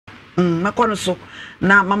makono so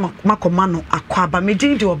na mama makomano akwaba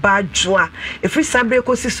medin de oba adwoa efri sabre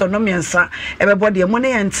ko siso no miensa ebebo de mo ne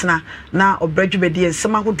yentena na obradwubedi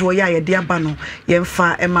ensema hodo ya ye de aba no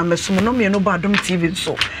yemfa ema mesum no mienu ba Adom TV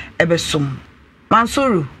so ebesum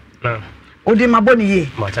Mansuru odi maboni ye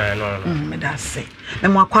macha no me da se na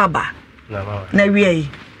mo akwaba na wie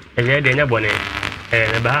eje de nya bone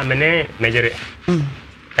ba me ne mejere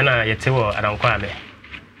na yetewo arankwa me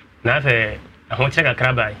na fe ahon cheka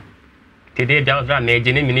krabai tede bia ozra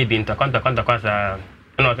meje ne mini bi ntakwanta kwasa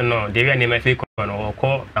no de wi ne me fe ko no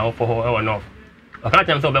ko na ofo ho e wono aka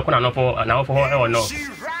tem so be ko na ofo ho e wono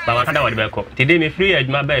ba ma kada wode be ko tede me free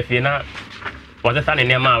adwuma ba fe na waze sa ne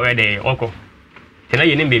ne ma we de oko tena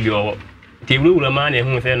ye ne bebi owo ti wura ma na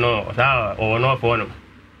hu se no sa o no ofo no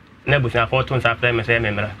na busia fo to nsa fe me se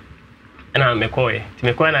me mra na me ko e ti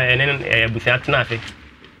me ko na ene busia tena fe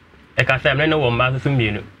e ka se me no wo mba so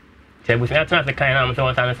mienu ti busia tena fe kan na mo se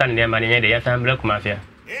won sa ne ma ne de ya sa mra kuma fe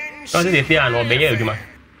so de fi an obenye adwuma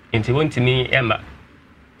nti wonti mi emba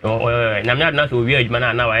na me adna so wi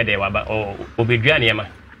adwuma na wa ye de wa ba obedua ne ma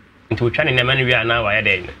nti otwa ne ma ne wi na wa ye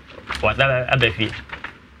de wa da abafi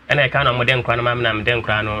ena ka na modern kwa na ma na modern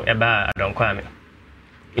kwa no e ba adonkwa me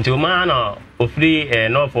nti o ma no ofri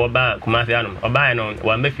no for ba kuma fe anu oba no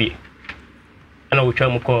wa mefi ana wo twa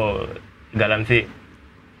mu ko galamse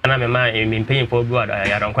ana me ma mi mpyin fo bi wa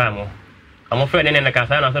ya adonkwa mo amo fe ne ne ka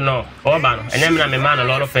sa na so no oba no enya me na me ma no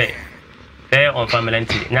lolo fe on family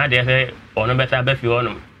na de fe ono beta ba fi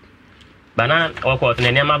ono bana o ko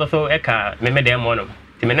ne ne ma so e ka me de mo no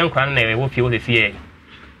ti me ne nkwa na e wo fi wo se fie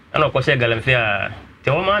ana ko se galamse a te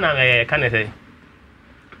o ma na ka ne se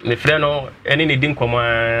me frɛ no ene ne din komo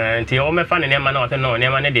nti o me fa ne ma na o se no ne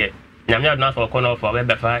ma ne de nyame aduna so ko no fo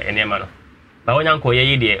be fa ene ma no ba wonya nko ye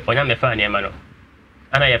yi de onya me fa ne ma no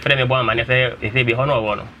ana ye frɛ me bo ama ne se e bi ho no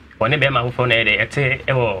wo no woni be ma ho fo na ye de ete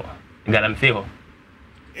e wo galamse ho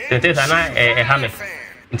tete sana ha me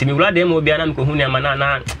nti mi wura de mo bia na me ko hu ne ma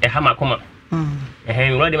na e ha makoma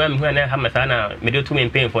mi wura de ma me hu na ha me sana me de tu me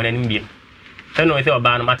pen fo na nim bi se no se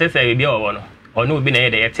oba no mate se bi wo no ono bi na ye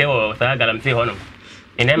de ete wo sa galamse ho no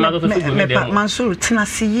ene ma so so me de Mansuru tena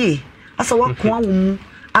siye asa wakwa wo mu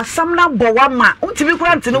asam na bo wa ma untimi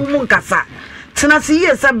kura ntene wo mu nkasa tena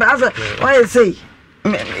siye se ba asa why say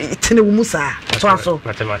tene wo mu sa so aso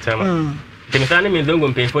mate temi sa ne me zongo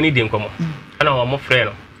mpemfo ni di nkomo ana wo mo frɛ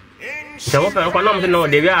no nti wo frɛ no no no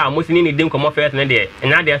de wi a mo sini ni di nkomo frɛ ne de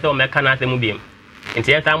enya de se o meka na asem biem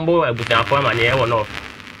nti en sambo abusiafo ma ne e wo no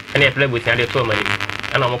ene e frɛ busia de to ma ni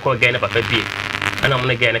ana mo ko gene papa bi ana mo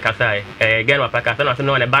ne gene kasa gene papa kasa na so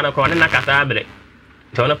no ne ba na ko ne na kasa abre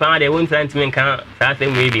to no pa de won trant men kan sa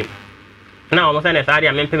asem we bi na o mo se ne sa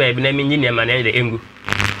dia men pe ba bi na men nyi ne ma ne de engu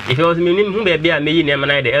ife o mi hu ba bi a me yi ne ma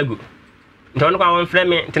na de egu ntono kwa won frɛ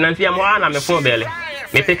me tenantia mo ana me fo bele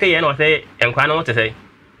me teke ye no se enkwa no te se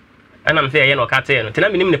ana me se ye no kate no tena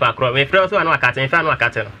me nim ne pa kro me frɛ so ana akate fa no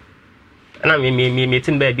akate no ana me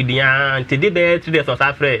tin ba bi dia ntedi be 3 days so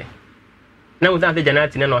sa frɛ na wo za se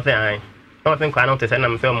janati ne no se an no se nkwa no te se na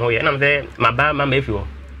me se mo ye na me se maba ma me fi wo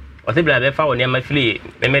o se bla be fa wo ne ma fili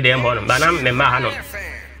me de mo no ba na me ma ha no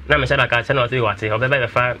na me shada ka che no se wate o be be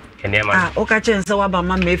fa ene ma o ka che nse wa ba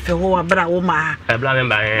ma me fe ho wa bra wo ma e bla me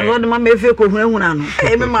ba o de ma me fe ko hunahuna no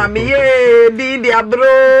e me ma me ye di abro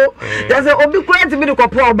ya se obi kura ti bi de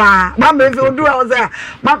kopo ba ma me fe odu a o se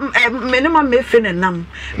me ne ma me fe ne nam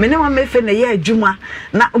me ne ma me fe ne ye adwuma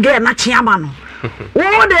na ge na chia ma no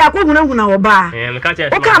wo de akohunahuna wo ba me ka che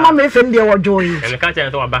o ka ma me fe ndie wo joyi me ka che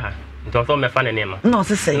nse wa ba ha nto so me fa ne ma no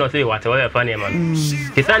se se no se wa te wa fa ne ma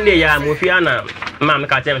ti sande ya mo fi ana ma me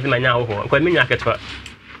ka che me se manya ho ho ko me nya ketwa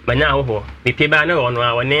manya ho ho mi pe ba na ono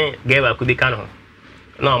a woni ge ba ku bi kan ho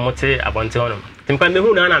na mo te abonte ho no tim pa me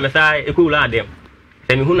hu na me sa e ku wula adem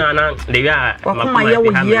se me hu na de ya ma kuma ya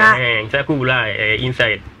wo ya se ku wula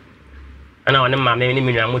inside ana woni ma me ni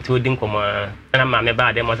mi nya mo te odin komo ana ma me ba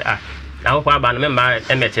adem mo ah na ho kwa ba no me ba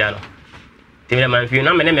emetia no tim le man fi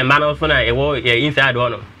na me ne me ma no so na e wo inside ho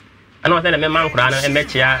no ana o se na me man kura na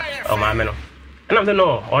emetia o ma me no ana me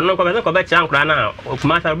no ono ko be chia kura na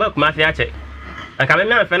kuma sa ba kuma se ache anka me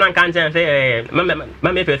me fe na nka nchen se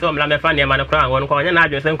ma me fe so mla me fa ne ma no kura won ko nya na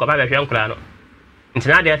adwen se nko ba be hwe nkura no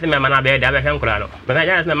ntina de se me ma na be da be hwe nkura no me ga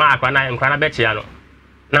ja se ma akwa na nkura na be chia no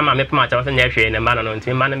na ma me puma cha se nya hwe ne ma no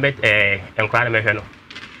ntin ma na be nkura na me hwe no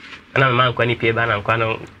ana me ma nkwa ni pie ba na nkwa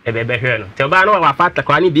no e be hwe no te ba no wa fata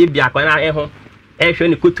kwa ni bi akwa na e ho e hwe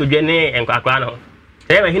ni kutudwe ne nkwa no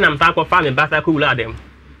se we hinam ta ko fa me ba sa ku wula dem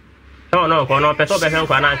no ko no peso be hwe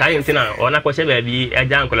nkwa na nka yin tina ona ko she ba bi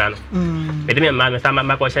eja nkura no me de me ma me sa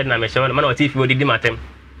ma ko she na me she no ma no ti fi odidi matem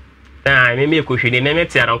ta me ko hwe ni me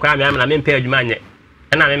te aran kwa me na me mpa adwuma nye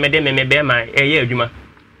na me de me be ma e ye adwuma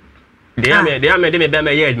they are me be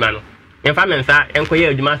me year man in family sa enko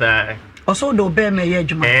year adwuma sa also do be me year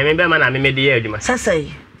adwuma me be man na me de year adwuma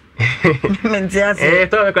say mentia say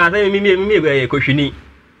to me kwa say me go hwini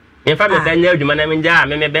in family sa year adwuma na me nja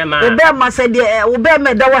me be ma say de wo be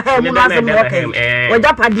me da wa ha mu na say mo okay wo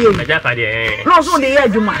japade no so de year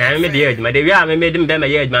adwuma me de year adwuma de wi a me be me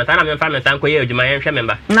year adwuma sa na me family sa enko year adwuma en hwe me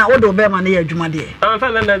ba na wo do be ma na year adwuma de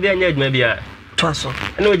family me be year adwuma bia to so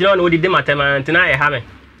no jira no di de matema ntina e ha me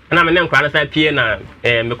na me nkwa na sa pie na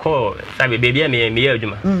me call sabe baby me year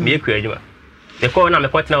adwuma me ekura adwuma me call na me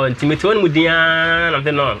kwatena won timiti won mu dia na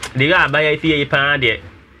me no de ga abaya fi yi pa de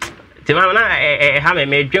timama na ha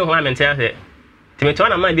me dwe ho amente ase timiti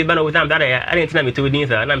won na bi ba na wo tam da ya ani ntina me to din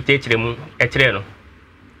sa na me te kire mu e kire no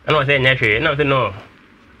na wo se nya hwe na me no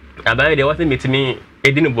abaya de wo se metimi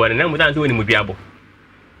edini bo na mu tan so woni mu duabo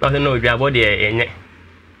na wo se no duabo de enye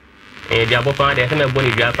duabo pa de se me bo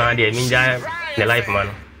ni duabo pa de minja ne life man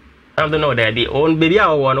I don't know that the own baby I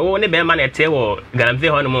want only be man at table Galamse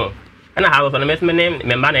Honmo and I have on a mess name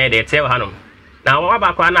man at tell Hanum. Now what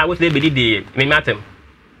about Kwana was they be the me matem?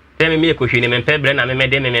 Tell me a cushion and pebble and I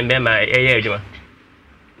made them remember my age.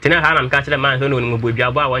 Tina Hanam catch the man who knew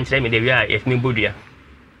Bujaba one time in the area if me Budia.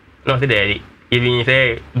 Not the daddy. Even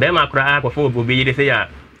say Bema crack or fool will be the say.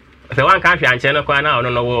 So one country and channel Kwana or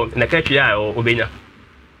no in the country or Ubina.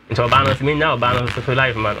 Into a balance me now balance of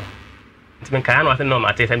life man. It's been kind of no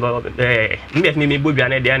matter and me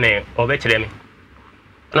Bubia and Diane or Vetchemi.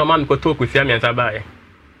 No man could talk with Yami and Sabai.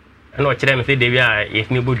 I know Chem say they if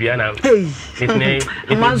me Budiana. Hey,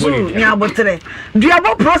 Manzu, Yabotre. Do you have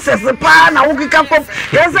a process the pan? I will come up.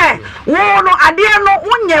 Yes, I no, I didn't know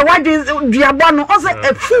one year what is Diabano also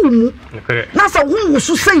a fool. That's a woman who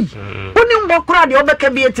say. When walk crowd, the other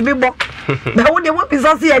can be a to be book. Now, what they want is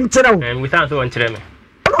us and Chero. And without so one Chem.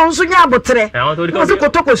 Also, Yabotre. I want to go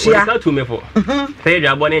to Kosia to me for. Say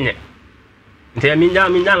Jabon in it. Tell me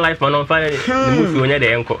now, life on fire. Move you near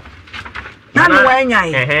the ankle. Nana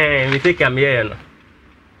wanya we take am here no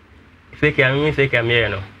fake am here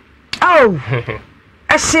no oh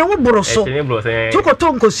ese wo broso tuko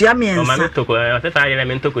to nkosia miensa o ma me toko o ta yele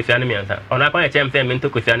me toko sia no miensa ona kwa chem se me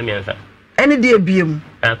toko sia no miensa ene de ebiem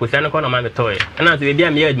kosia no ko no ma me toy na so be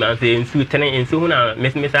am here adman se nsu tene nsu hu na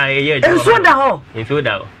me sa here adman nsu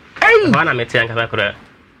da ho ei ho na me tian kasa kura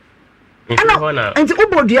nsu ho na enti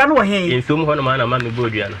obodua no wo he nsu ho no ma na ma me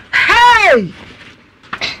bodua no hey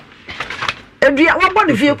Edria wa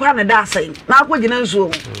body fie kwa na da sai na akogina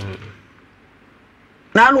nsuo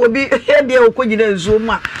na no obi e de okogina nsuo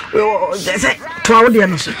ma se to awo de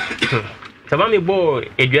no so tama me bo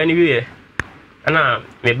eduane wie ana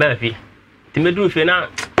me ba fi ti me du fi na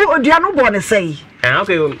odua no bo ne sai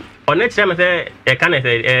okay ona kire me se e ka na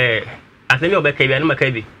se asemi obeka bi na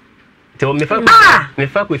maka bi te o me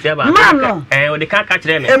fa ko sia ba o de ka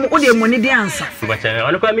kire me o de moni di ansa ba cha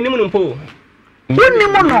ona ko minimu no mpo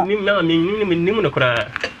Nimu no kura.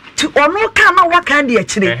 Ti ono ka na waka de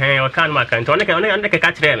akire. O ka na maka nto ne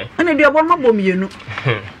ka kire me. Ene de obon mabom yenu.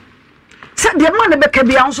 Sa de ma ne beka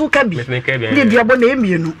bia nso ka bi. De de obon na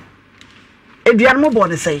emienu. Eduan mo bo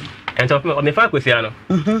ne sei. Ento me fa kwesi ano.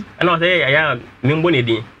 Ana o sei ya me mbo ne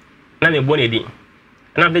din. Na me mbo ne din.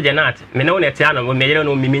 Na be Janat, me ne wona ti ano me yere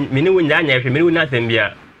no me ne wonya anya hwe me ne wona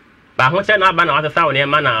asembia. Ba ho che na aba na wasa wo ne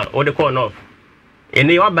ma na wo de call off.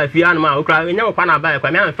 Ene yo ba fi anu ma okra nya wo kwa na ba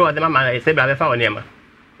kwa me an fro de mama se bra be fa woni ma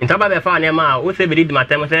nta ba be fa woni ma wo se bi di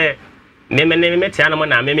matem se me tia no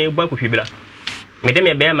na me bu akuhwibira me de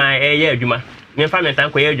me be ma ye adwuma me fa me tan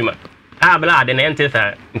ko ye adwuma a bla de na ente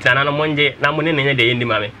sa nta na no monje na mo ne ne de yendi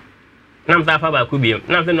ma me nam sa fa ba ku bi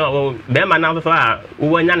nam se no be ma na so a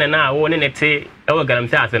wo nya ne na wo ne te e wo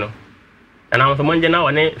Galamse ase no na so monje na wo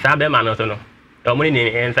ne sa be ma no so no to mo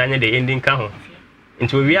ne ensa nya de yendi nka ho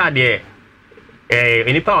nti wi ade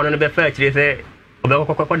enipa ono be fa chire se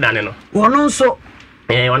obekokoko dane no wono nso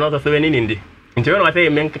wono so we ni ndi nti wono say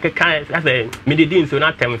men kan ase me di din so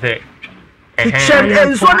na tem se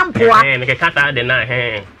nso no mpoa me ka ta de na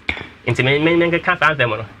nti men ka ta ase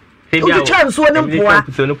mo no se bia o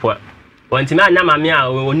nso no mpoa wonti me anya mame a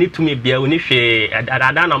oni tumi bia oni hwe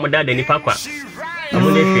adada na mo da de nipa kwa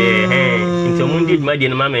mo ne hwe nti mo ndi dma di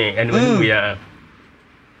no mame ene mo ya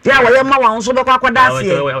ya wa ye ma wa nso be kwa kwada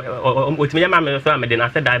asie o timi ya ma me so am de na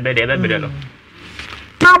se da be de be be no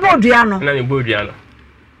na bodua no na ni bodua no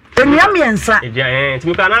enua miensa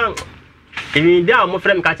timi ka na emi dia mo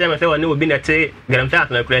frem ka che me se woni obi na te Galamse at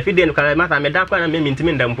na kura fi de no ka ma sa me da kwa na me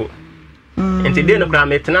ntimi ndampo enti de no kura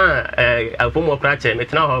me tena afo mo kura che me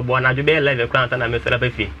tena ho bo na ju be live kura ta na me sera ba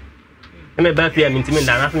fi me ba fi am ntimi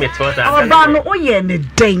nda na so me to sa o ba no o ye ne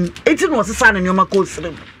den enti no sesa na nyoma ko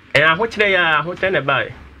srem aho kire ya aho tene ba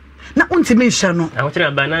Na untimi hye no. I want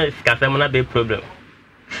to buy na sika na be problem.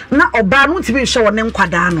 Na oba no untimi hye wo ne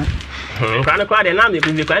nkwada no. Nkwada kwada na me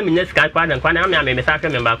bi kwa me nya sika kwada nkwada na me sa hwe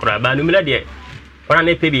me ba kora ba no mira de. Ona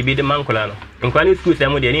na pe bibi de mankola no. Nkwada school se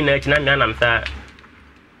mo de ni na chi na me anam sa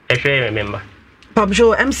ehwe member.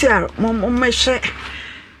 Pabjo MCR me hye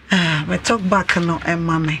we talk back no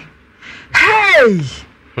mama. Hey!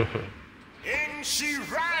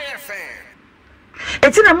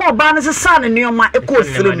 It's in a more banner son and near my echo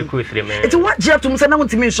stream. It's what Jetum said, I want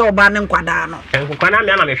to me show banner quadano. And Quanam,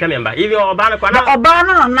 I remember. If you're banner or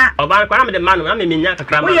banner or not, or banner the man, I mean,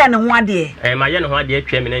 Yaka, we are 1 day. And my young 1 day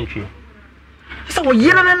chairman entry. So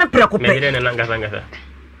you're not a preoccupation and Angasa.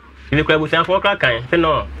 If you could say 4 o'clock,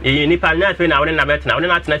 no, you need to know when I wouldn't have it now,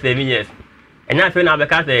 not 7 years. And I feel now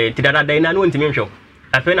because they did that day, not want to me show.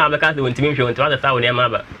 I feel now because they want to me show into other sound near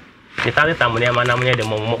mother. It's other someone near my name, the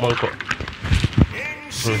Monco.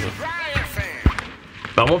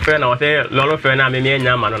 But more friend, I was a lot of friend, I may be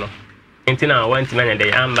a man. Until I went to many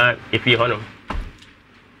day, I'm back if you honor.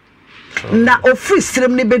 Now, of free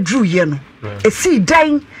stream never drew yen. A sea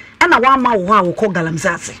dying, and I want my wow call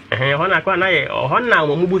Galamzasi. When I can, or Honna,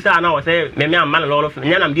 Mubusa, I say, maybe I'm man, a lot of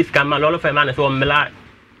Yanam discount, a lot of a man, so Mela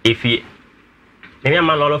if he. Maybe I'm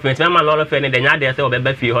a lot of friends, I'm a lot of friends, and then I dare say,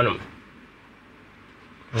 better for you honor.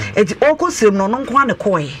 It's all consumed no one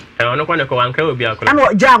coy. I don't want to go and carry be a and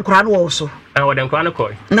what jam crown also. I wouldn't crown a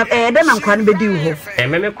coy. Not a dem and crown be due. And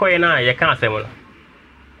maybe coy and I can't say one.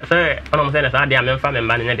 So, I'm saying, I am from a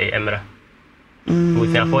man in a day, Emra.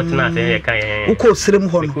 Who's unfortunate, I can't. Who could swim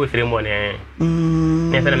home? Who could swim one?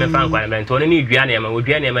 Yes, I'm found quite a man. Tony need Gianna, would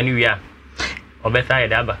Gianna and New Year. Or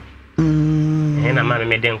beside Abba. And a man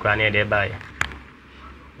made them cry near their buyer.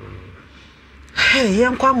 Hey,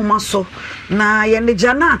 young Kwamumaso. Na yene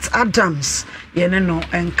Janet Adams. Yene no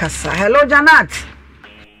enkasa. Hello, Janet.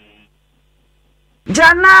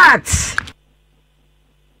 Janet.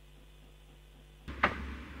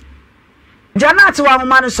 Janet wa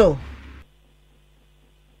mumano so.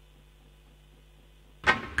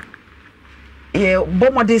 Ye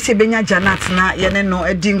bomo de se benya Janet na yene no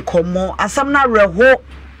edi nkomo. Asam na reho.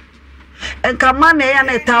 Enka ma na ya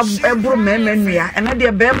na ta eburu memennua. Ene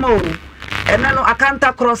de be ma o. Ena no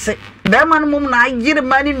akanta cross it. Be man mum na yire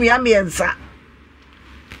mani nua miensa.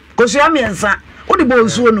 Kosua miensa. Wo de bo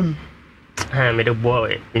nsuo num. Me de bo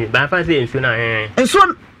ba fa se nsuo na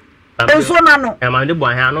nsuo na no. Ma de bo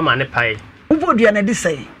ha no ma ne pai. Wo bo dua na di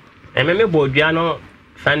sei. Me bo dua no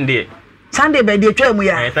Sunday be de twa mu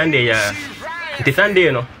ya. Sunday ya. Nti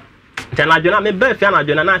Sunday no. Nti na jona me be fia na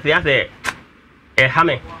jona na se ase ha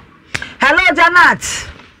me. Hello Janet.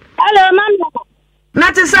 Hello mama.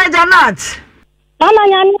 Not inside Janet. Mama,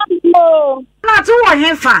 no. Not who are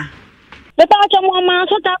here for. The touch of one man,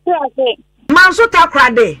 so takrase. Man, so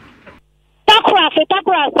takrade. Takrase.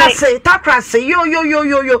 I say, takrase. Yo.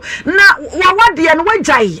 Now, what the and what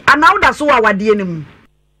jay? And now that's what the enemy.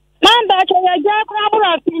 Man, but you're a crabber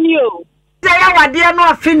of you. Say, our dear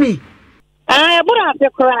no fini. I put up the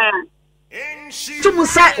cry. To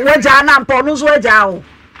Musa, where Jana and Ponus were down.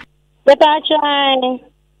 The touch.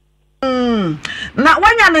 Na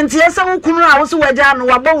wanya ntiesa wo kunu a wo so waja no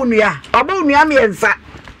waba onua miensa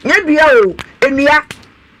nya dua o enua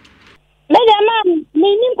me de mam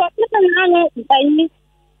me nim ko tete na no ayi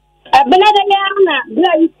abena de ya na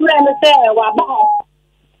bla ikura me se waba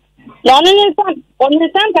ya no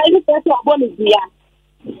ni san ka ibi se waba me dua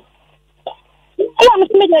ala me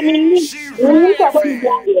de ni ko ko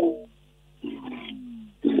dua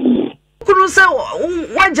kunu se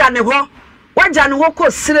waja ne ho ko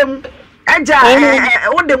sirem eja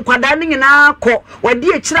wode nkwada ne nyina akọ wadi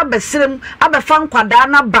ekira besirem abefa nkwada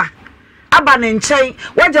na aba ne nkyɛn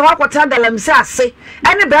waja wakota galamse ase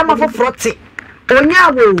ene be ma foforote onya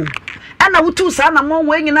awo ana wutu sa na mo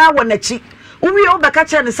we nyina wɔ nachi uwi o beka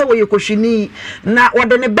kye ne se wo yekohwini na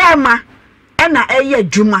wode ne be ma ena eye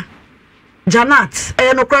adwuma Janet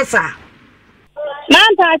no kwesa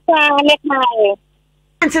man ta ne kai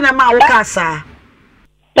ntina ma wo kasa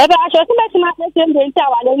Baba, I shall see my question. They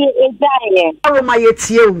tell you is dying. Oh, my, it's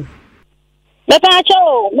you. Baba, I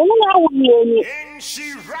show. No, I will be.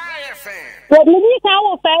 But maybe I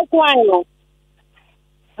will fight one.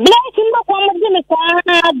 Bless him, but one of them is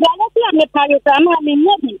galaxy and the Paris. I'm having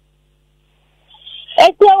nothing.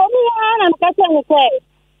 It's your own and catching the say.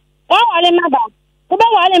 Oh, I remember. I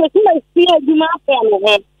am a small spear, you my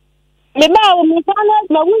family. Maybe I will meet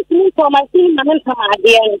my wings for my team and come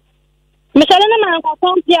again. Misalnya mana kau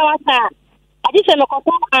tahu piawasa, aji saya kau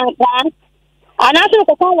tahu angkat, anak saya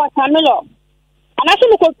kau tahu watermelon, anak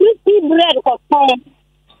saya kau crispy bread kau tahu,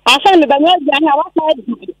 asal banyak jangan awak saya.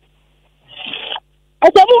 I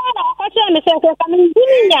said, "What I'm saying, I'm in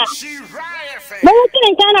Guinea. But we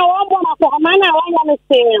didn't kind of want for a man. I want to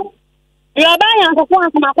say, you are buying for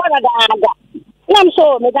one from my father. I'm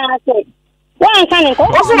sure, Madame said, one kind of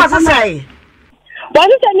also was I say, what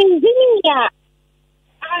is it in Guinea?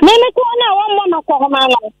 Name it one more for a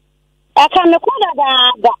man. I can't call that.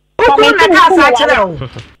 I'm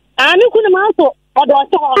going to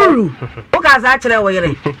o ka za kire wo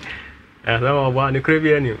yire wa ni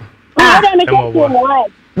Caribbean ni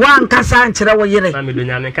wa nka sa nkire wo yire na me do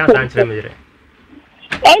nyame ka sa nkire me yire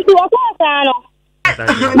tu o ka sa no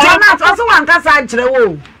jana to so wa nka sa nkire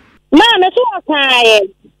wo ma me so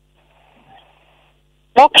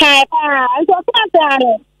o kai pa nto ka sa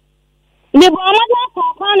no ni bo ma ja ka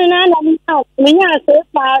no na mi nya se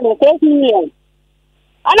pa no ke ni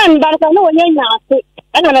ana mbaraka no wonya ase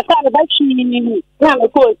ana na sa ba chi na me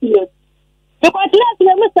ko ti because let's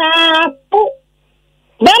me sa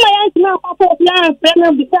ba ma yan na ko ko plan friend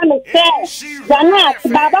bi sa me se jana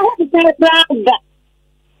baba ho bi se plan da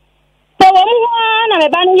so wo na me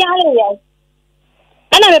ba ni ya le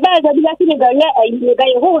ana me ba za bi ya ti ni ga ye ayi ga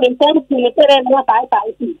ye ho rin tan ti ni tere na pa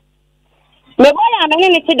ti me bo ya na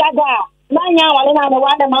ni ti daga na nya wale na me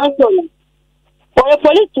wa da man so ni o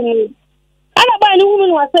police ni ana ba ni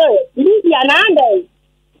woman was Lydia na ande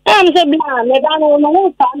am se bla me da no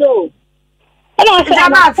no follow ana se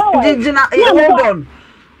jana jina hold on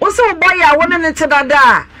o so boy ya wona ne te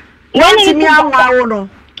dada won mi anwa wo no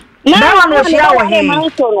na wa no shia wo he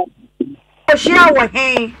o shia wo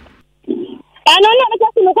he ana na ka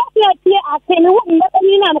ti no ka ti ati ate ni wo mba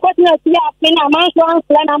ni na ko ti ati ate na man so an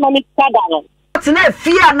fla na ma mi tada no ti na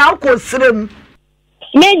fia na ko srem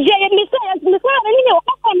meje mi so ni o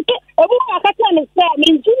ka ko nke obu ma ka ti ni se mi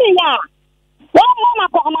jini ya wa ma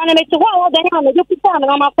ko ma na me ti wa da na me ju pita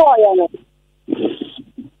na ma ko ya no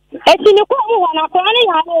e ti ni ko mu wa na ko ani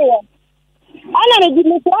ya le ana me ji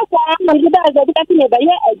mi so sa ma ji da za ti ni ba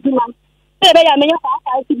ye ajuma e be ya me ya ka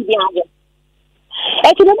ti bi age e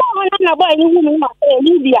ti ni ba ho na ba ni hu mi ma se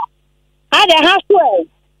Lydia ada ha so e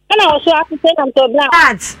ana o so afite na to bla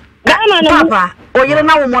papa o yire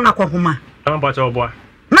na wo mo na ko homa am ba cho bo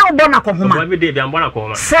na wo bo na ko homa bo bi de bi am bo na ko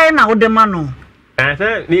homa say na wo de ma no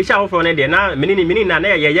say ni sha wo fo ne de na mini na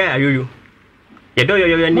ye ayoyo ye do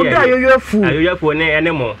yo ni ayoyo afu ne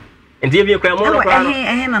ene mo ndi bi kwa mo no kwa no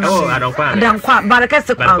adan kwa baraka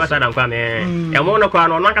se kwa adan kwa me e mo no kwa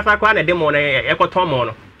no nkasa kwa na de mo ne e koton mo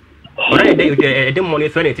no ora de mo ne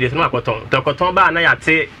so ne tire so na koton ba na ya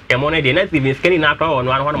te e mo ne de na bi skeni na kwa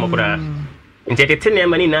ono ano mo kura nti tete ne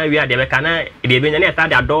mani na wi ade be kana de be nya ne ta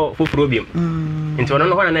da do fufuro biem nti ono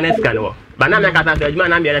no ho na ne scan wo ba na me kasa so adwuma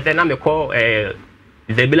na me se na me ko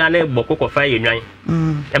zebila ne boko ko fa yenwan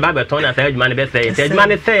e ba be ton na sa adwuma ne be se adwuma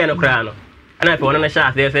ne se no kra no ana pe ono na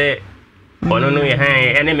sha se ono no ye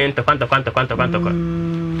han ene me nto kwanto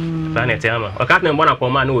sa ne te ama o ka me mbona ko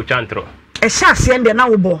ma no o chantro e sha se ende na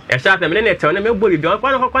wo bo e sha se me ne te ono me boli bi on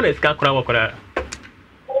kwa na ska kra wo kra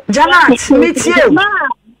Janet metie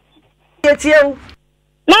Yetieu.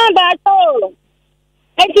 Ma ba to.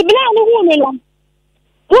 E ti bla ni hu mi lo.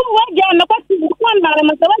 Hu wa ja me ko ti ko na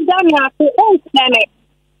ma so wa ja mi afi o nseme.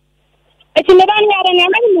 E ti me ba ni ara ni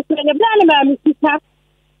ma ni mu ne bla ni ma mi sita.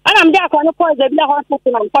 Ana mda ko no ko ze bla ho so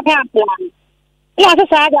na ko ha plan. Ina so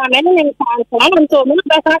sa ja me ni ni kan so ana to me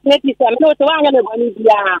ba sa ne ti se me no to wa nya me bo ni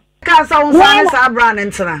bia. Ka sa un sa sa bra ne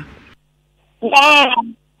ntra.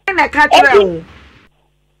 Na ka tra o.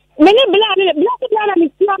 Mene bla na mi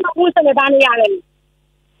tia ma ko se le ba ni yare.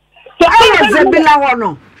 So ai Zebila ho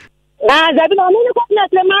no. Na Zebila no ko na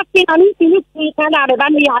se ma fi na ni fi ka na ba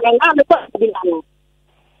ni yare na me ko Zebila no.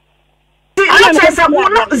 Ti ana se sa ko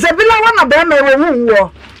no Zebila ho na ba me wo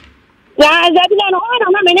wo. Ya Zebila no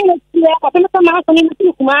na me ne ti ko te ma so ni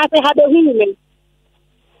ti kuma se ha do hi ni.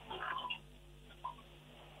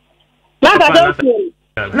 Na ba do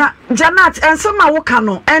na Janet ensema wo ka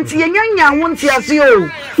no enti yenya wo ntiase o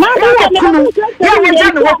wo kunu ya wo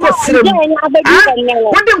ja no ko sirem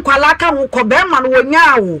wo de nkwala ka wo ko be ma no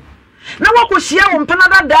wonya wo na wo ko hia wo mpena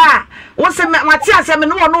dada wo se mate ase me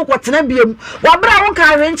no wo no ko tena biem wo bra wo ka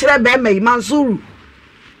hwe nkire be mai Mansuru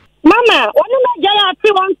mama wonu na ja ya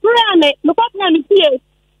fi won prayer me no ko tena mi tie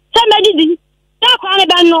se me didi ya kwa ne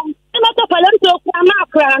ban no e ma to pale to kwa ma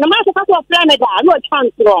kra na ma so ka to prayer me da no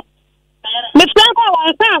chance ro me franco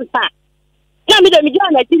wa sansa na mi de mi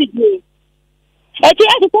jana na tiri die e ti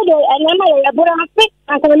ati to do enema ya bura afi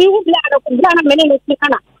an ko ni hu bla do bla na mene ne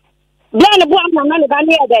kana bla na bu am na ne ba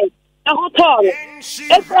ne ya dai a hotel e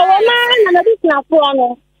ko wa ma na bi na fo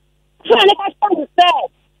no so ne ka sta ku se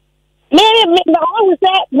me ba ho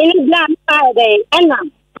se me ni bla na dai ana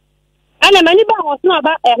mani ba ho so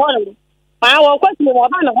ba e ho no ma wo ko ti mo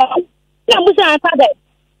ba na ho na bu sa dai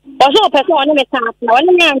Also, person on the top, no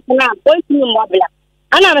one man can have boys in mobile.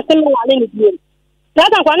 And I'm a similar one in the game.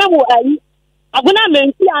 That's a one of I'm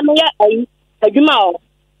gonna see a Jumao.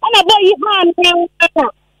 And a boy, you have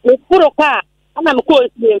with put car, and I'm a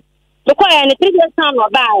course here. The choir and the 3 years time or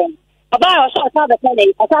buy. A buy or short of a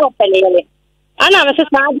penny, a top penny. And I'm a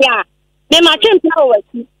sister, yeah. They my chin powers.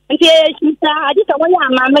 And she said, I just want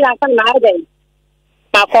my son nowadays.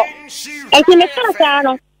 And she makes a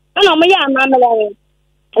sound. I know my young mamma.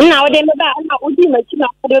 Now they know about how would you make you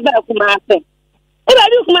not for the back of my thing. If I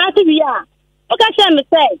do my TV, what I shall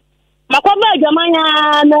say. My cover, your man,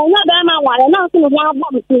 no, not that my one, and nothing one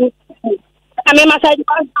bomb. I mean, my side,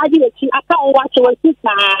 I did it. I can't watch your sister.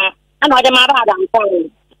 I know the mother. I'm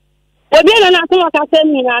sorry. Well, being enough to I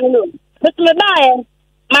me, I know. But me buy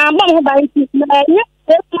my bomb by his man, yes,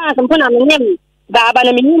 and put on the name, Baba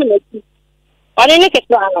and me. Or the next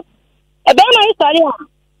one. A better story.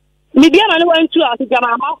 Maybe I'm going to ask you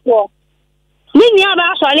my mouth for. Many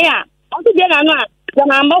about Sonia. I'll be there. I'm not the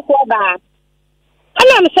number for bad. And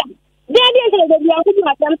I'm saying, there is a young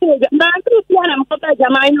man to see I'm for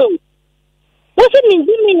my loan. What's it mean?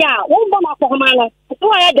 Give me now. One bomb for Mana. So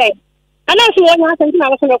I did. And that's what I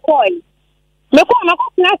was on the coin. The corner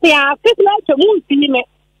of nothing. I fit like a moon feeling.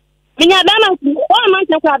 When you're done, 1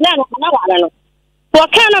 month of that, what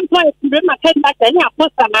kind of place to bring my head back and I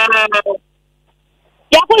put some.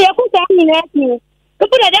 You put that in at me. You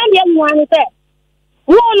put a damn young one and said,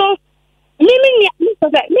 no, meaning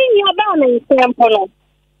your balance sample.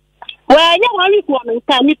 Well, you want me woman,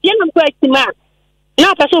 can you tell them quite the man?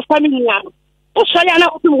 Not a so family. Oh, sorry, I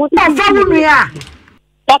know what family are.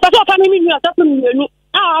 But a family, you are talking to you.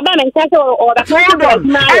 Ah, balance or the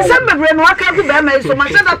phone. And some of them walk out to them, so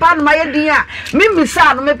much upon my idea. Mimi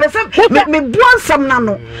son, me person, me want some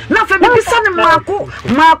nano. Nothing to be son Marco.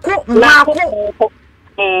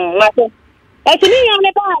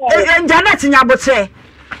 And Janet in your say,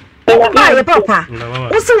 oh, papa,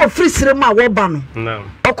 what's your free cinema? No,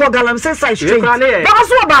 or call Galam says I straight.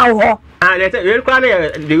 What's about her? And you're crying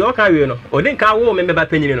the Yoka, you know, or didn't call woman by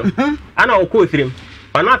opinion. I know, quote him.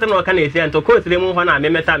 But not no can say and to quote the move on I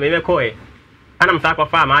may coy. And I'm talking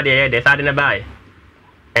farm, I decided to buy.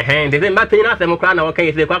 And they didn't matter enough, them crown or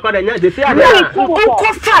case they got a the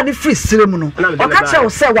the free ceremony. Or catch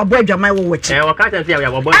yourself a boy, my watch. Or catch and say, I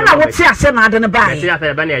would say, I said, I didn't buy.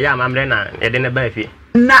 I'm Rena, I didn't buy fee.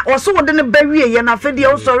 Now, also didn't bury and I fed the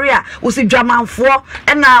old sorry, was a German for,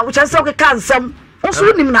 and now which I saw a cousin.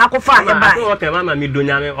 Also, him now fire by. Okay, Mamma, me do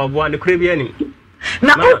of one the Caribbean.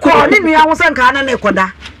 Now, who called me? I was a canon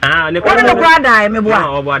Equada. Ah, the brother, I'm a boy,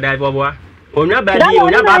 or what I was. On your bad,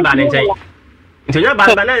 on your bad, so your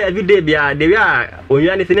bad every day, they are on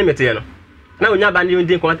your anything. Now, your band you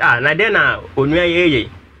think what are, and then on your age.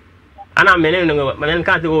 And I'm meaning, man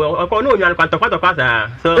can't do or no, you are quite a part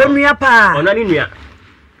so me up on an India.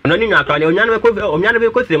 On an India, on Yana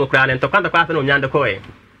could democrat and to cut the pattern on Yanda Coy.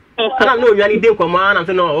 And I know you need to command and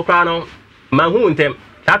to know Ocrano, Mahun.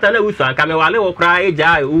 Tata Usa, Camewale or cry,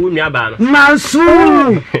 Jai, Unyaban.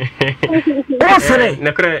 Masu! What's it?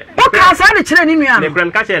 What can I say the train in the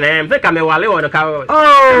Grand Catcher and the Camewale or the cow?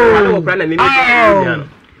 Oh,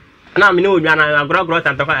 and I know Yana Grogro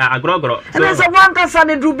and a Grogro. And there's a one person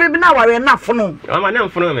that do baby now, I enough for no. I'm an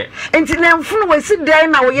for me. Until I'm full of sit there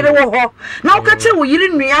now, you know. Now, catch you, you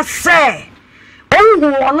didn't me, I say. Oh,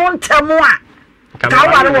 no, tell me what. Come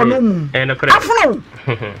on, and a craft.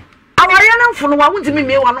 Awayana for no want to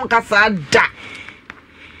me one cassa da.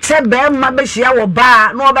 Said Bam Mabeshia or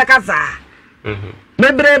bar, no bacasa.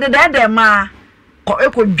 Maybe the dead ma, or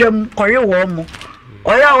echo gem, or your warm.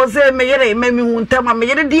 Or I was a mayor, maybe won't tell my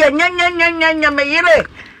mayor, dear, yan, mayor.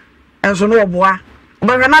 And so no boy,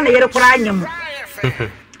 but I'm not here crying.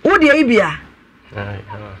 Would you be?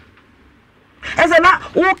 As a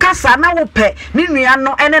Wokasa now pay,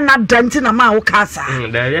 Niniano and not dancing a ma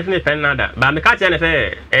Wokasa. There is no pen nada, but the catcher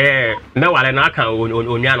say, no, I know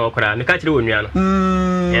Uniano Cra, the catcher Uniano.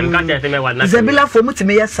 And catcher say, what Zabilla for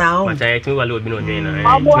Mutimia sound, but I think I would be no dinner.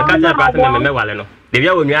 The catcher partner, Mewaleno. The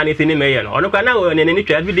Unian is in the mayor, or no can know in any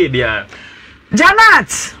every day.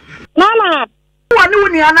 Janet, Mama, one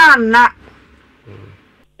Uniana.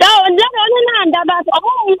 No, but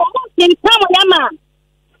almost in Yama.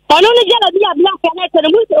 I only get a black and I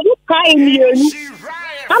crying you.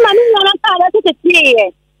 I'm a new one.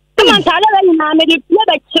 Come on, tell her, I made it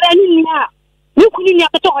never training. You couldn't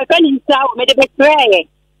have to talk any sound, made a pray.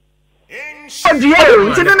 Oh, dear,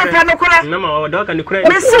 it's in a panocra. No, dog and the credit.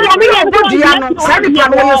 Miss Diana, Sandy,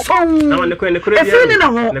 no, the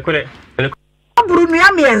Aburu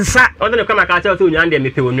nua miensa. Odo ne kwama ka cha so nua de me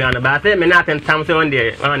pe onua no ba se me na atentam se on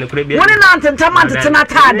de ne kure bi. Woni na atentam atena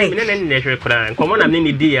tade. Me ne hwe kura nkomo na me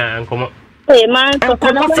ni di ya nkomo. Man,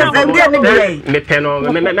 me pe no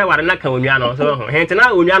me ware na ka onua no so ho. Hente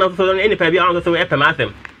na onua no so eni pa bi an so e pe ma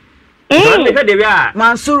asem. Me pe de wi a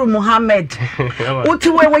Mansur Muhammad. Uti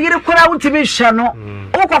we yire kura uti bi hwe no.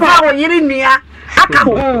 O ko fa wo yire nua aka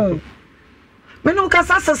ho. Me no ka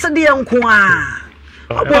sasa de enko a.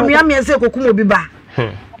 Obo nua me se kokum obi ba.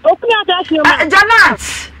 Okunya ta shi ma. Janat.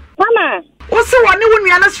 Mama. Wo se woni wo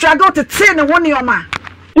nua na struggle to tin ne woni o ma.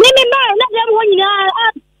 Ni me ba na dem ho nyina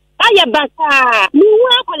aya basa. Ni hu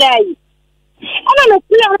akolai. Ana no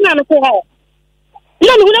kula na no se ha.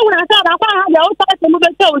 Ina ni wona sa ba kwa ha ya o ta se mo be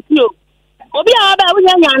se o ti o. Obi a ba wo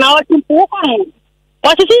nya na o ti po kwa he.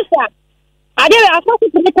 O ti sister. Ade we aso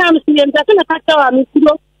ku ti time si em ta na ka tawa mi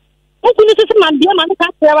siro. O ku ni se man bia man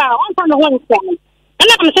ka tawa on ta no ho nsa.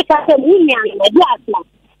 Ana am se ka se mu nya na di asma.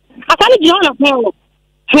 Akani ji ona ho.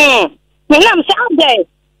 Me na am se ade.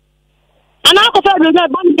 Ana ko fa do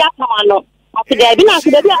ba mi ja ka no. Afi da bi na se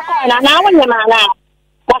da bi akwa na wonya ma na.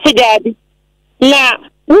 Afi da bi. Na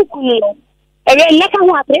ukunu no. Ewe na ka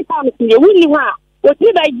ho atre ta mi se wuni ho a. O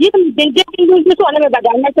ti ba ji mi de de so na me ba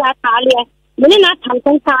da na ta kale. Me na tan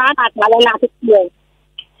tan ka na ta na ta ti.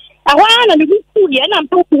 Awa na ni ku ye na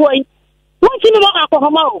mpo ku hoyi. Won ti mi mo ka ko ho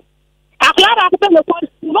ma o. Aklara ko pe ko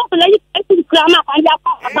mo ko lay ti krama ka ya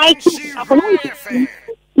ka ba ti ko no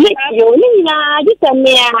ni yo ni na di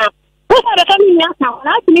temia ko sa da kami nya ka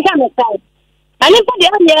na ti mi ka me sai ani ko de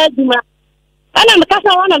ya duma ana me ka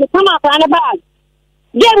sa wana me tama ka na ba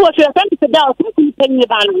de wo se san ti da ko ti pe ni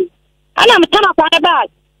ba no ana me tama ka na ba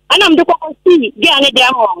ana me ko ko si ge ani de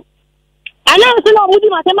mo ana so no mudi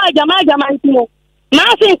ma te ma jama ti mo ma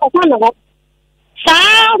se ko ka no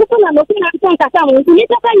saa ko na no na ko ka sa mo ni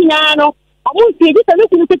ta ka nyina no amu ti di ta no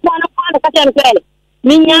ti ta na pa na ka ta no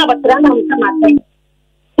ni nya ba tra na mo ma sai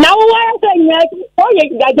na wo wa ta nya ko ye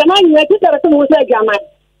ga jama nya ti ta mo sa jama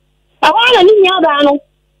awana ni nya ba no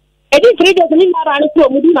e di 3 days ni nya ba no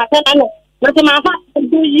ko mu di ma ta na no na ti ma fa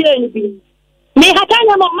do ye ni bi me ha ta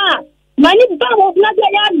nya mo ma mani ba mo na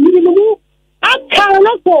ya ni mu aka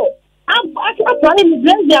no ko akpali mi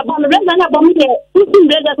blaze ya ba mi blaze na ba mi de usin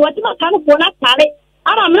blaze to ti ma kan ko na kare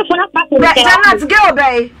ara mi fo na pa ko de Janat ge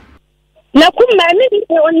obey na ku ma mi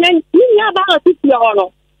ni onnen ni nya ba o ti ti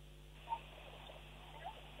ono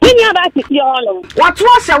ni nya ba ti ti ono watu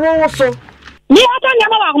ose wo so ni ata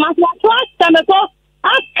nya ba ma so watu asa me ko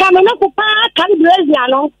aka me na ku pa kan blaze ya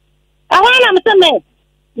no awa na mi se me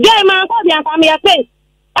ge ma ko bi aka mi ya pe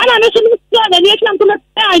ana mi su mi so na ni ekam to me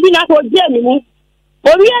ta di na ko je mi mu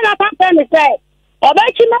Obi na pa pe me say oba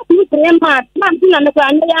chi na ku 3 months man ti na me kwa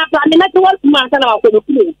na ya pa me na ti wal kuma sana ko do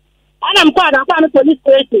kule ana mko ada pa me police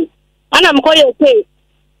station ana mko ye say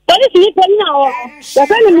police ni pe na o ya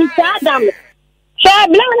fa ni ta adam sha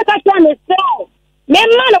bla na ka sha me say me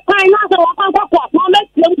ma na kwa na so wa pa kwa mo me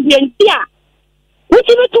ti o bi ntia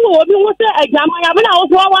wuti bi tu obi wo say ajama ya bla o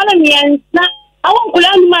so wa la ni ensa awon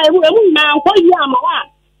kula ni ma ewu na ko yi ama wa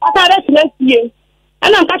ata be tie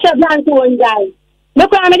ana mka sha bla nti won jai me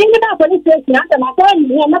ko amedi ni ba police station ata ma ko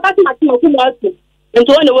ni na ka ti ma ti mo ku mo su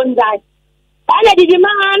nto won won dai ana di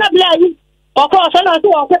ma na bla yi o ko so na so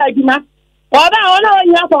o ko ajima o ba o na o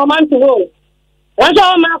nya ko man to ho won so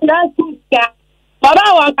ma bla su ka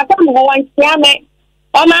baba won ka ta mo won tia me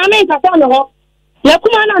o ma me ka ta mo ho le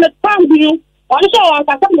kuma na na pam bi won so won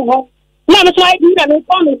ka ta mo ho na me so ai di na me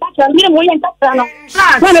ko me ta ta mi mo yen ta ta no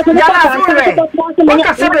na me ko ta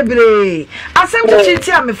ka se bebre asem ku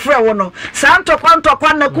chiti am frɛ wo no sa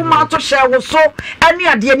ntokwa na kuma to hye wo so ani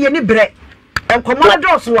ade ni ani bre enkomo na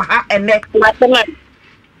dos wo ha ene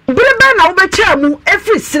bre be na wo be chia mu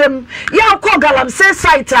efri srem ya ko galam se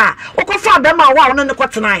site a wo ko fa be ma wa wo ne ko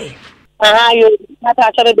tenae yo na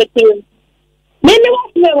ta cha be ti me wa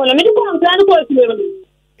se wo no me ko am plan ko se wo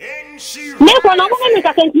me ko na mo me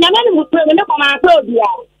ka se nya me mu pre me ko ma pro bia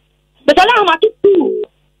be tala ma ti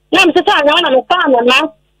na me se sa na me pa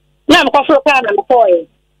na me ko fro ka na me ko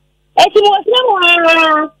e ti mo se mo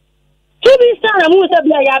ti bi sa na mu se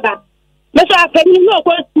bia ya ba me sa ka ni no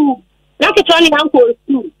ko tu na ke tani na ko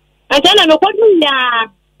tu anta na me ko du ya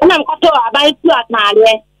na me ko to abai tu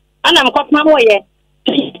atale ana me ko pa mo ye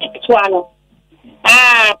tu ano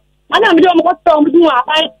ana me do mo ko to mo du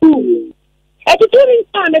abai tu e ti tu ni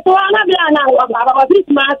sa me to ana bia na wa ba wa bi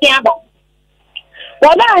ma se aba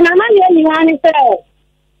wa ba na ma ye ni ani se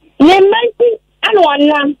ni menti ana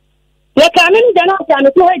wannan ya kamin da na ta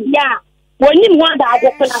mutu hajiya wani mu da aje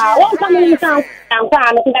kuna won kan ni san kan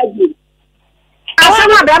kwa na ta ji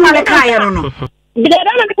asama da ma le kaya no bi da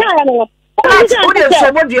na ka ya no What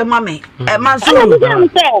so what do your mommy? Mansour.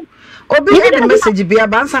 Obi any message be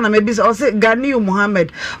abansa na maybe say Gani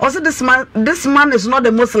Muhammad. Also this man is not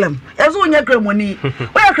a Muslim. Ezo onya kremoni.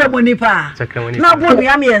 Oya kremoni pa. Na bo mi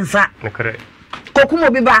am yensa. Kokuma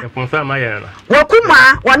obi ba.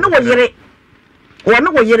 Wakuma wane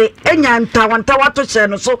wo yere enya ntawanta wato che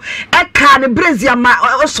no so e ka ne brazia ma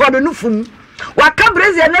so no nufum waka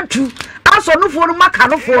brazia na tu aso nufo no maka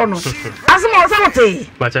nufo no asema wo wote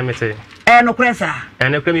bacha mete no kwesa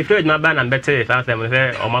no kwemi fred ma ba na bete fa se mo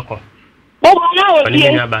se omako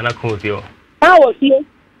oni nya ba na ko fio wo fie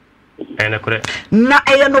no kure na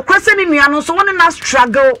no kwesa ni nua no so woni na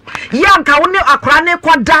struggle yanka woni akora ne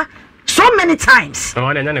kwada so many times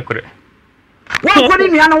no nya ne kure One kodi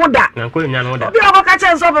ni ana woda. Na kodi ni ana woda. Obi akoka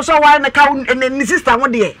che so wa na ka ni sister wo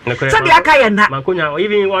de. So de aka ye na. Mankonya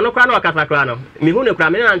even wono kra na wakasa kra no. Mi hu ne kra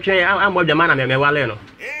me na ntwe ambo dwama na me wale no.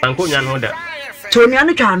 Mankonya no woda. To ni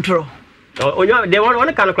anu twa ntro. Onyo de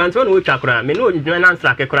wono kan kra ntro no wo twa kra. Me no dwama na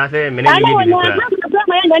nsra ke kra se me ne ni kra.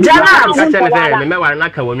 Jana ka che ne se me wale na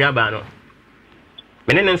ka wo nwa ba no.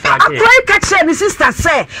 Me ne nsra ke. Akoi ka che ni sister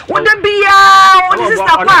say wo de bia wo ni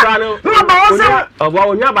sister pa. No ba wo se obo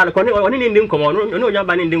onwa ba ko ni oni ni nkomo no onwa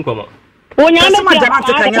ba ni ndi nkomo. Onya me ma jama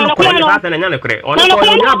te kanya no ko ni fa na nya ne kre. Oni ko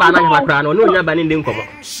onwa ba na nya kra no onwa ba ni ndi nkomo.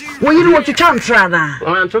 Wo yiri wo twitwa ntra na.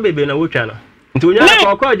 Wan tro bebe na wo twa no. Nti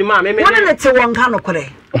onwa ko adwuma me wona ne te won ka no kre.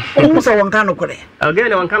 Wo so won ka no kre.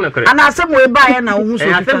 Again won ka no kre. Ana asem we ba ye na wo so.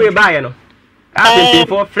 Asem we ba ye no. A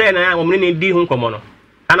for friend na wo ni di hu nkomo no.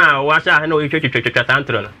 Ana wa sha na wo twetwetwetwa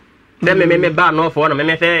tantro no. Dem me ba no for no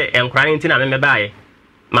me se enkra ni ntina me ba ye.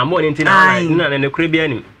 Mammo ni ntina na ne kre bia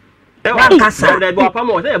ni. Wankasa da bo pa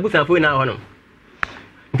mo se abusafo na ho no.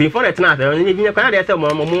 Before it na se ni nya kana de se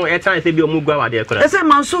mo e tan se bi o mu gwa wa de kra. Ese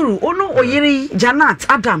Mansuru ono oyiri Janat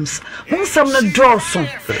Adams. Munsam na Dawson.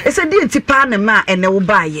 Ese di ntipa na ma ene wo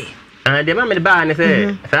baaye. De ma me ba ne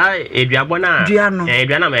se sa eduabo na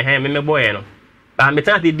eduana me he me boye no. Ba me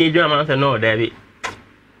tan se di eduana ma se no da bi.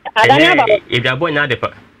 Adanya ba. Eduabo nya de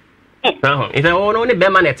pa. Ise ono ni be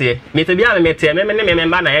ma na te. Me te bia me te me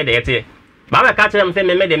ba na ye de te. Ba ba ka tell me say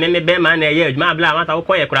me be ma na ye adwuma bla ma ta wo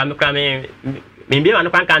koye kra me bi ma no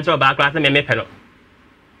kan kan tro ba kra se me pe no.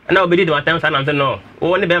 Na obedi de watam sa na se no.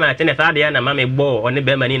 Wo ni be ma te ne sa de na ma me bo oni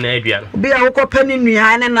be ma ni na adua no. Bi a wo ko pani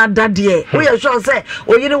nua ne na dade. Wo ye sure say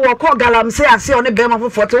oyiri wo ko galamse ase oni be ma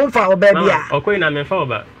fofo te wo fa wo ba bia. Okoyi na me fa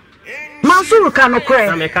oba. Mansuru ka no kre.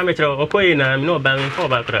 Na me ka me tro okoyi na me no ba me fa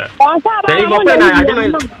oba kra. Say mo pe na ade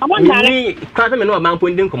no. Ni kwa se me no ba mpo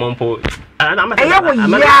ndin komompo. Ana ma se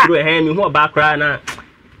he mi hu oba kra na.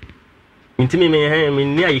 Intimi me he mi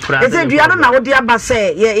ni ayi kra. Ese duano na wo dia ba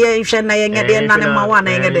se ye hwe na ye ngede na ne ma wa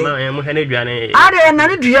na ye ngede. Mo he na duane. Ade na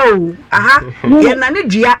ne dua o. Aha. Ye na ne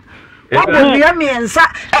dua. Wo bo dua mi ensa.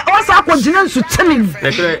 O sa ko gina nsu tenim.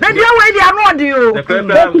 Na dua we dia no ode o. Na kra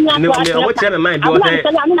ne wo chere me mind do se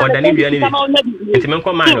o da ne duane bi. Intimi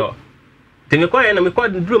ko mind o. Tini ko ye na me ko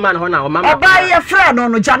duru man ho na o mama. Oba ye fra no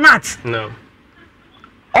Janat. No.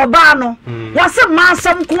 Oba no wase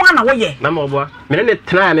mansam ko na wo ye mama obo me ne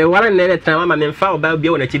tena me wara ne tena mama me mfa oba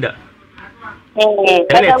bia wona chida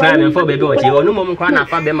ne tena me mfa oba bia wona chida onu mom ko na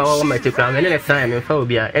fa be ma wo ma chikra me ne tena me mfa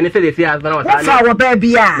obia ene se de si azana wata fa wo ba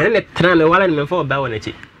bia me ne tena me wara me mfa oba wona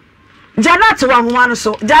chi Janat wa ho no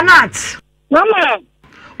so Janat mama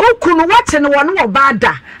okunu wate ne wo no oba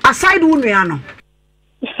da aside wo nua no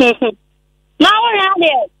na wo ya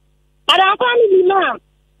de ada ko ni ma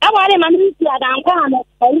awale mamri ti adam ko na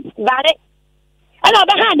bare ala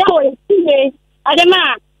ba ha da wo ti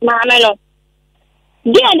adema ma melo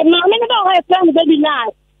dia de ma me ba ho plan de bi na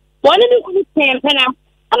woni ni ku tem pena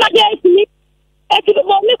ama dia ti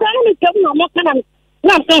bo mi ko na mi tem no mo kana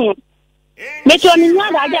na so me to ni na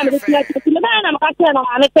da ja me ti me ba na ma ka te no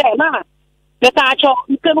ma me te ma me ka cho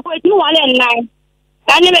ke ko ti wale nai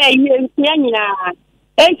ani be yi nyina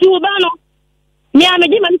enti wo ba no ni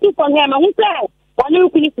ameji ma ti ko he ma hu se wani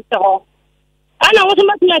ukuni sitaho ana wotu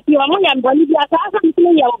matina ti wa monya mboni bia sasa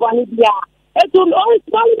mtini ya mboni bia etu o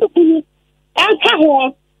wani ukuni anka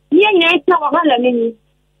ho ni nya nta wa hala nini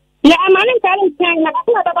ya amani tare tena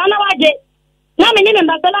na baba na waje na me ni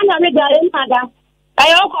mbasala na me gare mada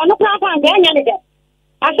ayo ko no kwa kwa nganya ne de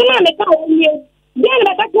asema me ka wo ni bia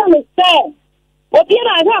ne ka ta me se o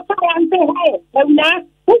tira za pa ya nte hai na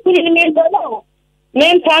ukuni ni me do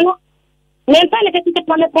me ntano Nempane katika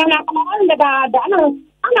pone pona kwa nde ba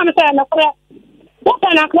ana msa na kwa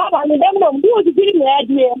bota na kwa ba ni dembo mbu jiri me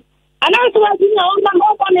adie ana so wa jini o na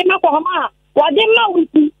ngo ne na kwa ma wa de ma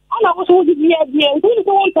wuti ana ko so jiri adie ndu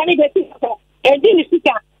ko won tani de sika e di ni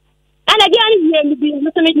sika ana di ani ye bi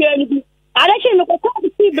mso me ye bi ala she no ko ko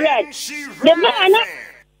ti bread de ma ana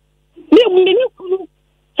mi kulu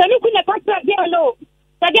Sami kuna patra dia lo.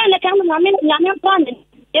 Sadia na kama na plan.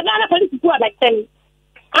 Ya bana polisi tu abaten.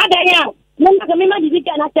 Ada ya. Mama kama mama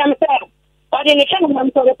jizika na chama sasa. Wale ni kama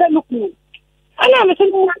mtoto pe luku. Ana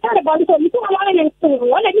msumi na kale bali so mtu wala ni msumi.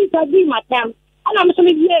 Wala ni sabi matam. Ana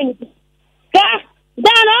msumi bien.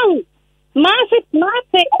 Dano. Mase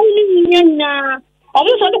only nyanya. Omo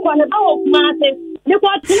so ko na bawo mase. Ni ko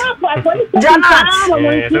tina kwa polisi.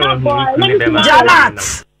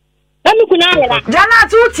 Janet. Let me kunaya.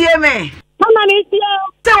 Janet utie me. Mama ni sio.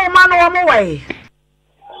 Se o ma no o mo we.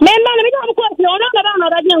 Memba na bitu ko sio na ba na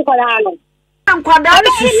radio nkolano. Nkwada ni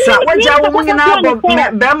sisa waja wo mu nyina abo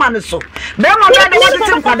be ma ne so. Be ma na de wo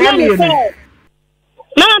te nkwada ni enu.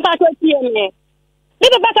 Mama pa to tie me. Ni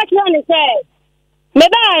ba ka kire ni se. Me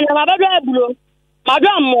ba na ma ba do abulo. Ma do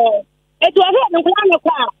ammo. Etu aso nkolano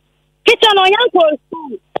kwa. Kitchen no yanko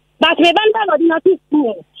school. But me ba na do na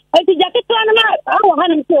school. Eti jaketu na awo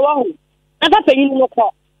hanim se wo. Na ta pe yin no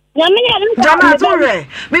ko. Jana tore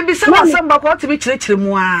me bi se wasamba ko ti bi kirikiri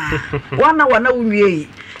mu a wana unwie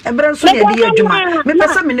ebre nso ye di adwuma me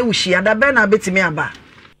pese me ne wuhia da be na betimi aba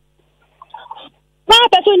ma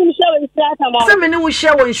pese ni hia wo nsa ma se me ne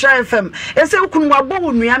wuhia wo Nshira FM ese ukunu abo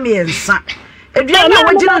onua me ensa edua na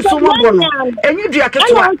wagire nso mo bo no enyi dua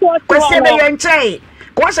ketwa kwese be ye nchei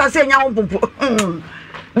ko sha se nya wo pompo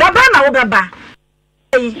da be na wo beba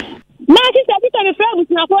Ma si se bita me frère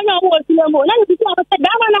busina ko na wo sile mo na ni ko se da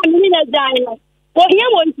na ni na jai no ko hia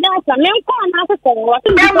mo ntia sa me nko na so ko wo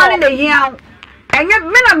se me ma ni na hia enye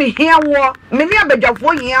me na me hia wo me ni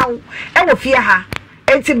abadwafo hia wo e wo fie ha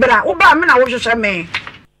enti bra wo ba me na wo hwehwe me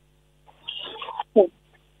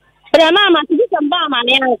bra mama ti se ba ma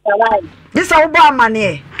ne an sa wai di sa wo ba ma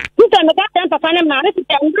ne ti se me ka tan papa ne ma ne ti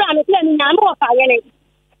ngra me ti ni nya mo fa ye ne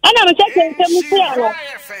ana me check se mu ti ano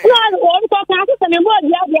na wo ko ka se me mo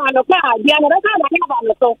dia no pa dia no ka na ya ba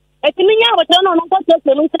no so e ti nya wo no no ko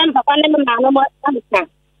se mu san papa ne ma no mo ana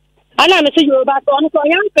ana me se yo ba to no so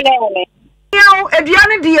yan pele ne yaw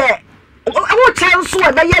eduane de wo chanso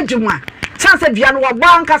e be ye dwuma chance eduane wo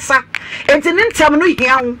gba nkasa enti ne ntem no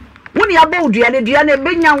hia wo ni aba oduane eduane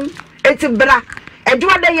be nya wo enti bra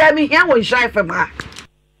eduade ya me hia wo Nshira FM ha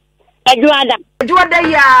eduada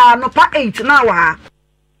ya no pa 8 na wa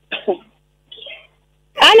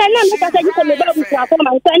ana na me ka ji ko me ba bu sa ko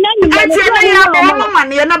ma sa na ni me ya bo mama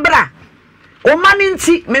ne na bra o mani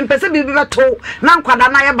nti me mpese bibi beto na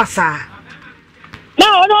nkwada na ya basa na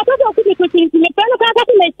ono to ko ku ti me pe no ka ka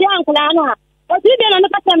me ti ankala na o ti de no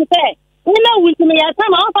ka ta me se ni na wu ti me ya ta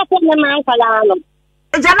ma o pa ko me ma ankala no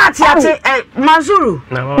Janet ate Manzuru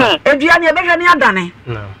eduane e be hwe ne adane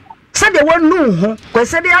se de wonu hu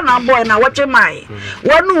kwese de na boy na woche mai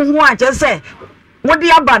wonu hu a che se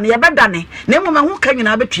wodi aba ne ye bedane na emu me hu ka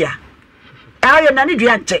nyina betua ayo na ne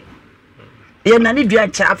dua nche ye na ne dua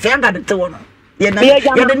nche afia ga de te wono ye na ye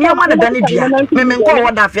de niam na dane dua me nko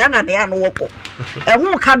wo da afia ga de ya no woko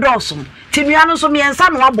hu ka doso tinua no so me ensa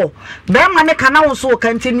no abo be ma ne kana wo so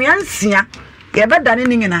ka tinua nsia ye bedane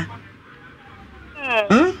ni nyina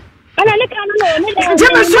ana ne kana no ne je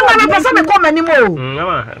me so na pesa me ko mani mo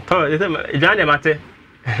mama to ijane mate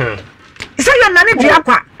so ye na ne dua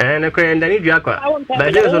kwa ne ko ye ndani dua kwa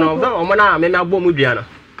ba je so no o na me na bo mu dua no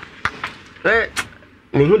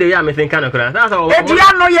me hu de ya me think kana kura sa so e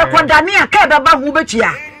dua no ye ko dane a ka da ba hu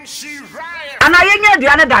betua ana ye nya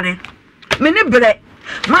dua ne dane me ni bre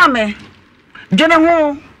mame jene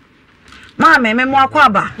hu mame me mo akwa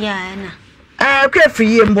ba ya na kwa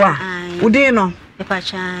fiye mboa udin no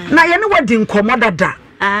na ye ne wadi nkomo dada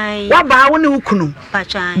wa ba wo ne ukunu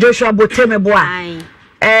Joshua Boteme boa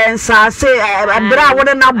nsa se abra wo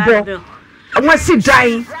na bo wasi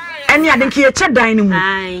dan ene ade nke ye che dan ne mu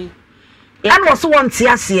an wo so wonte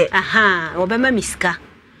ase wo be ma miska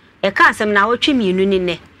e ka asem na wo twi mienu ni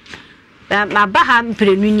ne ma ba ha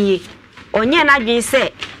mprenu nie onye na dwen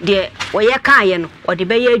se de wo ye kan ye no o de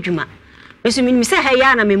be ye adwuma mesu mi se ha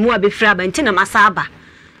ya na memu abefira ba nti na masaba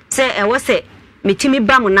se e wo se metimi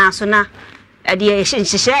ba mu na so na de ye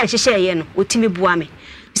hyehyɛ ye no otimi bua me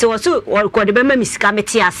se wo so ko de be ma misika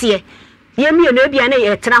meti ase ye mi no bia na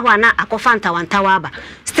ye tena ho ana akofa ntawanta wa ba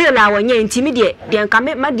still a wonye ntimi de nka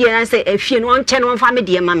me ma de na se afie no onche no mfa me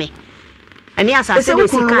de ma me ani asase de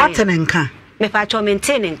sika watene nka me pa cho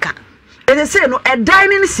maintain nka ede se no edan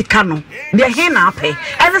ni sika no de he na ape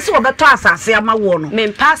ede se wo beto asase ama wo no me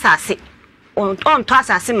mpa asase on to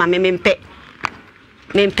asase ma me mpe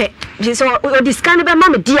so o discan be ma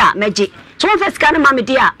me dia meje so won first scan ma me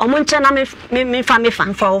dia o mo nche na me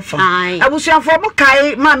fa ofa abusuafo mo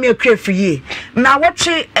kai ma me akra fiye na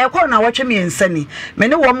wotwe ekọ na wotwe me ensani me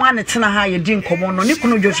ne wo mo anetena ha ye di nkomo no ne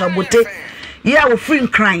kunu Joshua Bote ye a wo free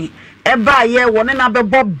nkran e ba ye wo ne na be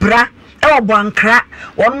bobra Bankra,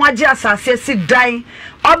 one Magia sit dying.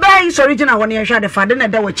 Oba is original when you shot the father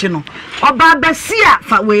and the wachino. Oba Bessia,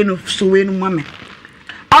 fat way no suing woman.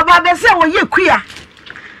 Oba Bessia, were you queer?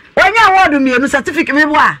 When you order me a certificate, me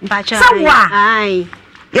wa. Somewhere, aye.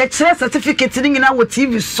 Yet, certificate sitting in our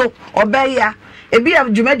TV so, obey ya. A be of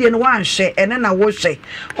Jumedian one share, and then I will say,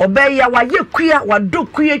 obey ya, why you queer, what do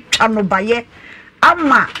queer channel by ye.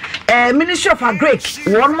 Amma, Ministry of Agric,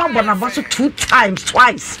 one more Bonabasso 2 times,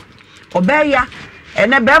 twice. Obey ya,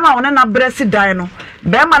 and a Bema on a breast dino.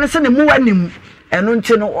 Bema is in the moon, and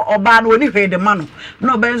Untino or Ban when you pay the money.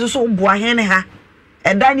 No Benzo so boy, ha.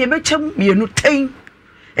 And Daniel Betcham, you no tame.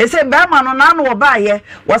 It said Bema on an or by ye,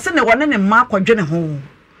 was in the one in the mark or Jenny home.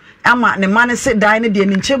 Ama ne man sit dine the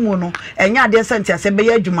Ninchemuno, and ya dear Santia say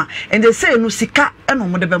Bayajuma, and they say no sika and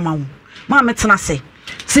no de Bema. Mamma say.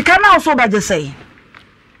 Sika now so by the say.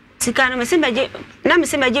 Sika no Messimaji,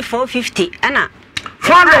 Namissimaji 450, Anna.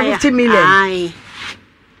 450 million. Aye.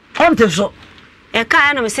 On to so. A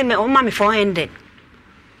car no Missima on mammy 400.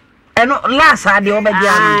 And last I the over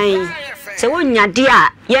the so when ya dear,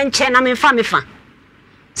 young chen, I'm in family fan.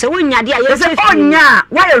 So when ya dear, you say, oh, yeah,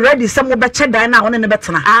 why already some better than now on the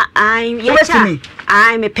better. I'm yes,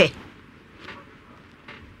 I'm a pay.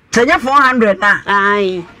 Tell you 400 now.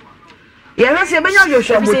 Aye. Yes, you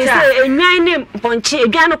shall be a name, Ponche,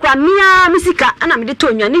 Ganocra, Mia, Misica, and I'm the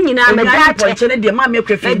Tonya, Nina, and I Ponche, the mammy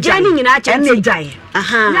prefer Jenny in a and die.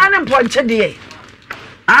 Aha, Nan Ponche, dear.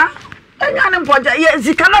 Ah? Nan Ponche, yes,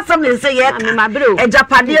 you cannot something say yet, my brew, a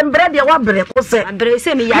Japadian bread, your wabre, who said,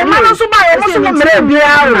 Brace me, I must buy a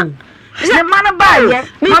man. The man buy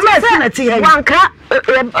it, one crap,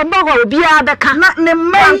 a bog be other cannot name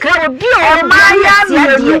man crab be all my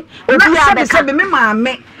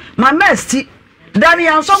young, my mesty, Danny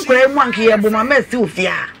and some crane monkey, but my mess too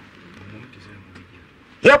fear.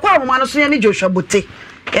 Your poor man of Sandy Joshua Butte,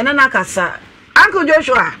 and an acasa. Uncle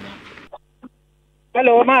Joshua.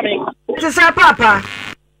 Hello, mammy. This is our papa.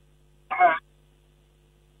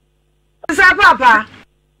 This is our papa.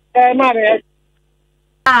 Mammy.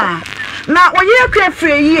 Ah, now when you came for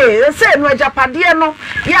a year, the same way Japadiano,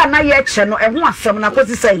 ya na yet channel, and what's some of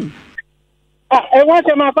what's saying. I want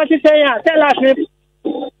my party say, tell us.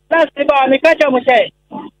 That's about me catch up with say.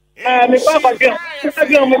 Me papa you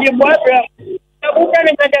with your boyfriend. I'm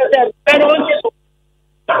telling you I don't want you.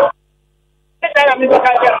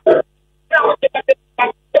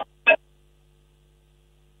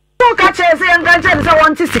 So catch us and catch I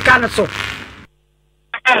want to see kind of so.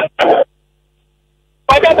 I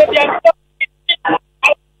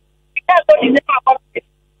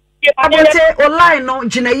will say online no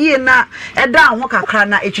Jinayi na e down waka kra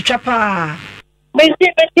na etwetwa pa. Me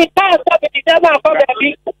can't stop it. Never come back.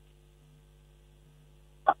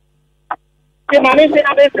 The man is in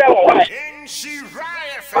a bit of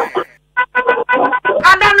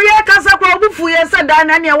and then we kasa kwa obufu ye se dan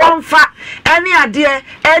na ne wonfa ene ade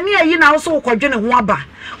ene ayi na so kwadwene ho aba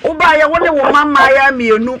uba ye wone wo mama ya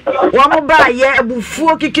mienu wo mo ba ye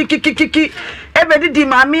abufuo kikikikiki ebedidi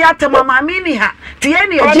mami atema mami ni ha tie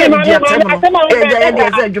ne eje di atema eje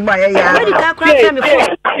de se adwuma ye ya we ka kra fe me fo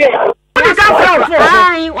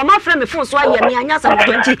ai wo ma fra me fo so aye me anya sa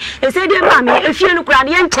 20 e se de mami efie no kra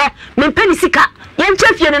ne yenche me mpani sika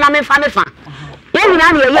yenche fie no na me fa yen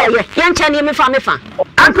na ye yenche ne me fa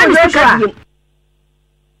anko Joshua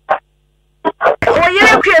o ye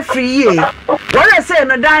kwe free ye what say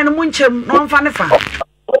no dan no munchem no mfa ne fa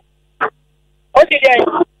o ti dey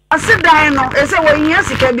ase dan no e say wo yin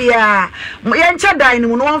sika bia yenche dan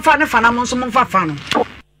no no mfa ne fa na mo so mfa fa no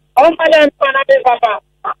o mfa dan fa na be papa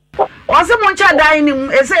o se mo ncha dan ni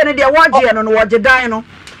e say ne de woje no no woje dan no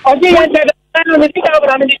o je yenche dan no mi sika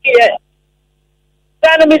obra mi di ye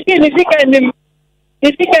dan mi sika ni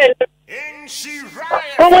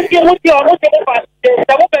Como que muito faz?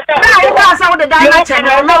 Não, eu passo o dedão na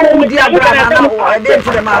channel, não o dia não,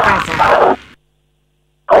 dentro da minha casa.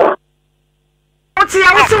 O que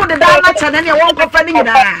é o dedão na channel? Eu vou comprar ninguém.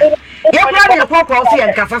 Eu quero ir para o coffee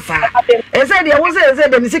e café. Esse é dia você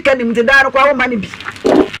de música de me dar o qual mani bi.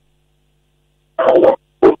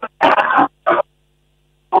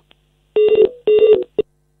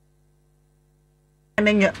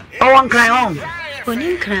 Oh, one cry on.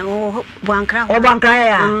 Onikra o bankra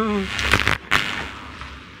ya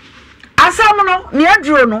asam no ne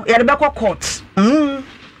aduro no ye be court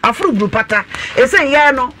afuru group pata e say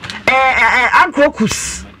ye no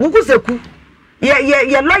ankrokus wukuseku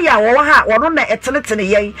ye lawyer wo ha wo no na etenetene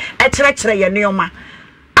ye kire ye neoma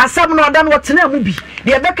asam no odan wotena mu bi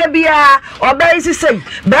de beka bia obai sisei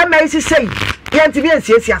be mai sisei ye ntibi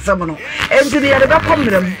ansiesie asam no enti ye be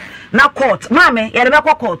komram na court mame ya de be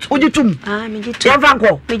court ujitum mejitum ya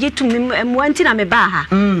vanko mejitum mwanti na me ba ha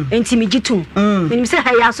enti mejitum menim se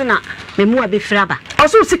ha ya so na memu abefira ba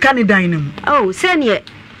oso sika ni dan nim oh se ne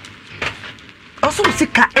oso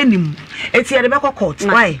sika enim eti ya de be court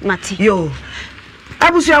why mati yo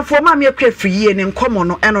abusuafo mame akwa friye ne nkomo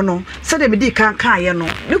no eno no se de me di kan ye no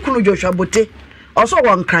ne kunu Joshua Bote oso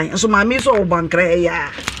won kan so mame so wo bankra ya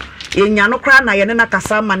yenya no kra na ye ne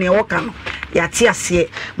nakasa ma ne wo ka no ya ti ase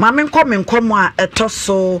mame nkomo a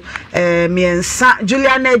etoso miensa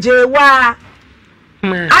Juliana Jewa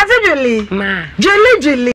ma Julie ma Julie